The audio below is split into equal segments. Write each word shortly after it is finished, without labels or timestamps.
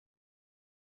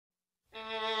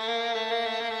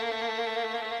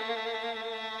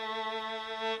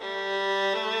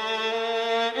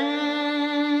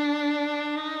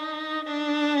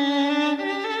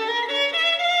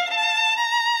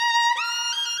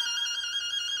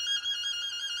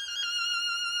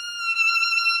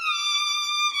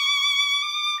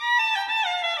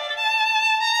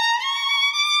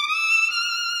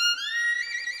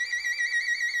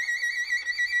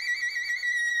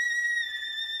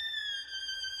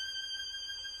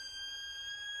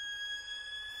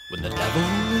When the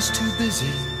devil is too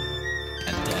busy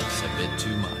and death's a bit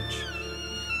too much,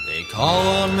 they call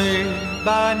on me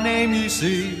by name, you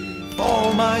see,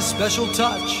 for my special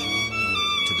touch.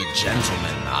 To the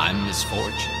gentlemen I'm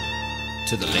misfortune,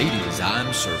 to the ladies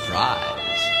I'm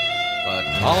surprise, but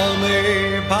call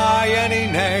me by any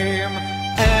name,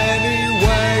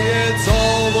 anyway it's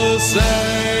all the same.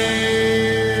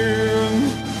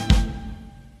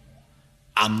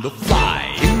 I'm the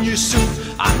fly in your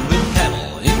suit, I'm the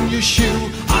pebble in your shoe,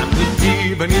 I'm the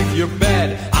bee beneath your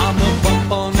bed, I'm the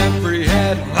bump on every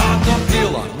head, I'm the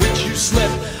peel on which you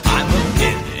slip, I'm the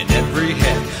pin in every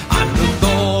head, I'm the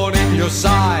thorn in your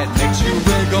side, makes you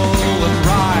wriggle and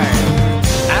ride.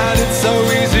 And it's so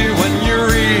easy when you're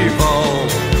evil.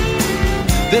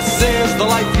 This is the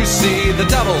life you see, the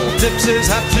devil tips his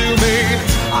hat to me.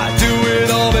 I do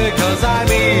it all because I'm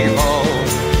evil,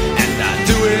 and I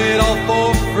do it all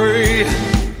for free.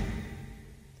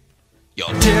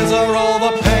 Your tears are all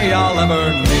the pay I'll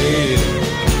ever need.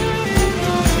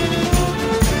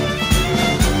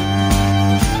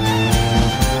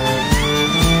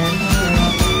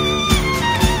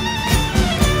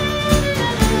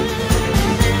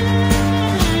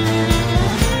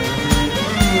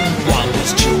 While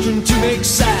there's children to make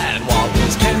sad, while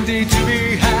there's candy to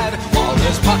be had, while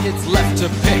there's pockets left to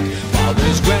pick, while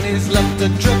there's grannies left to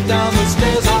trip down the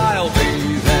stairs, I'll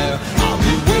be there. I'll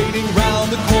be waiting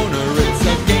round the corner.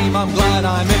 I'm glad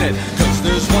I'm in it, 'cause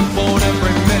there's one phone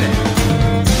every minute.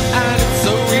 And it's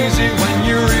so easy when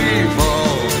you're evil.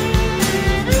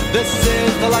 This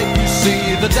is the life you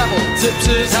see, the devil tips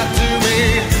his hat to me.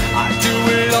 I do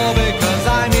it all because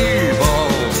I'm evil,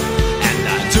 and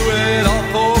I do it all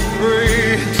for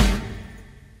free.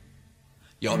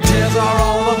 Your tears are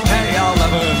all the pay I'll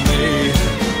ever need.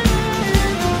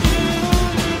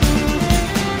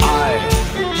 I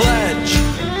pledge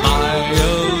my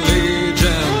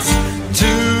allegiance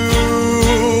to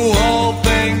all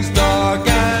things dark,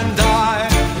 and I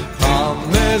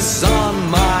promise on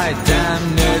my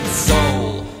damned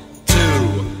soul to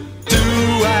do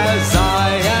as I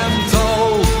am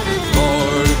told.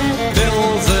 Lord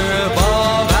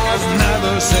Beelzebub has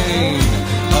never seen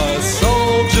a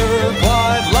soldier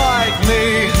quite like me.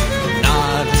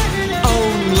 Not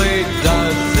only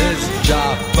does his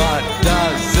job, but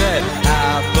does it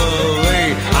happily.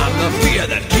 I'm the fear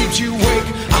that keeps you awake,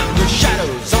 I'm the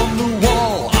shadows on the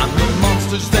wall, I'm the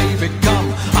monsters they become,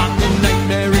 I'm the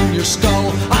nightmare in your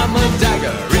skull, I'm a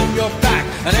dagger in your back,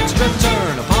 an extra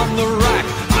turn upon the rack,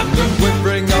 I'm the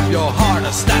quivering of your heart,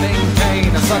 a stabbing pain,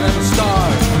 a sudden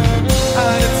start.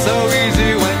 And it's so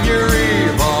easy when you're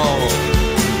evil.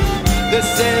 This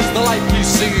is the life you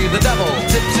see, the devil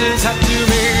tips his hat to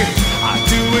me. I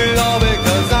do it all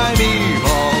because I'm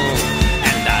evil,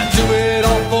 and I do it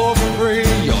all for free.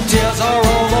 Your tears are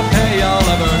all the pay I'll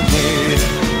ever need,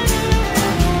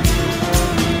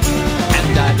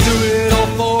 and I do it all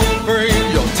for free.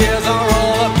 Your tears are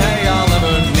all the pay I'll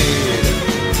ever need,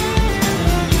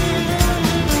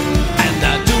 and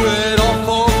I do it all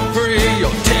for free.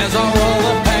 Your tears are all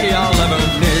the pay I'll ever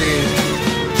need.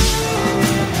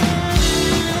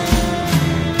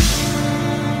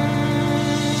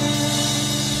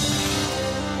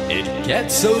 It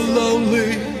gets so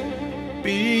lonely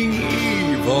being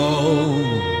evil.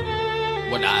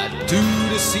 What I'd do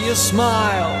to see a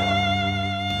smile,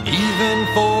 even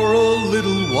for a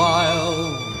little while.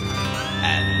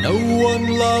 And no one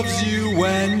loves you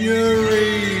when you're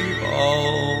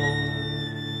evil.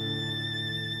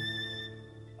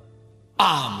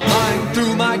 I'm lying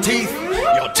through my teeth,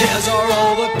 your tears are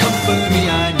all the company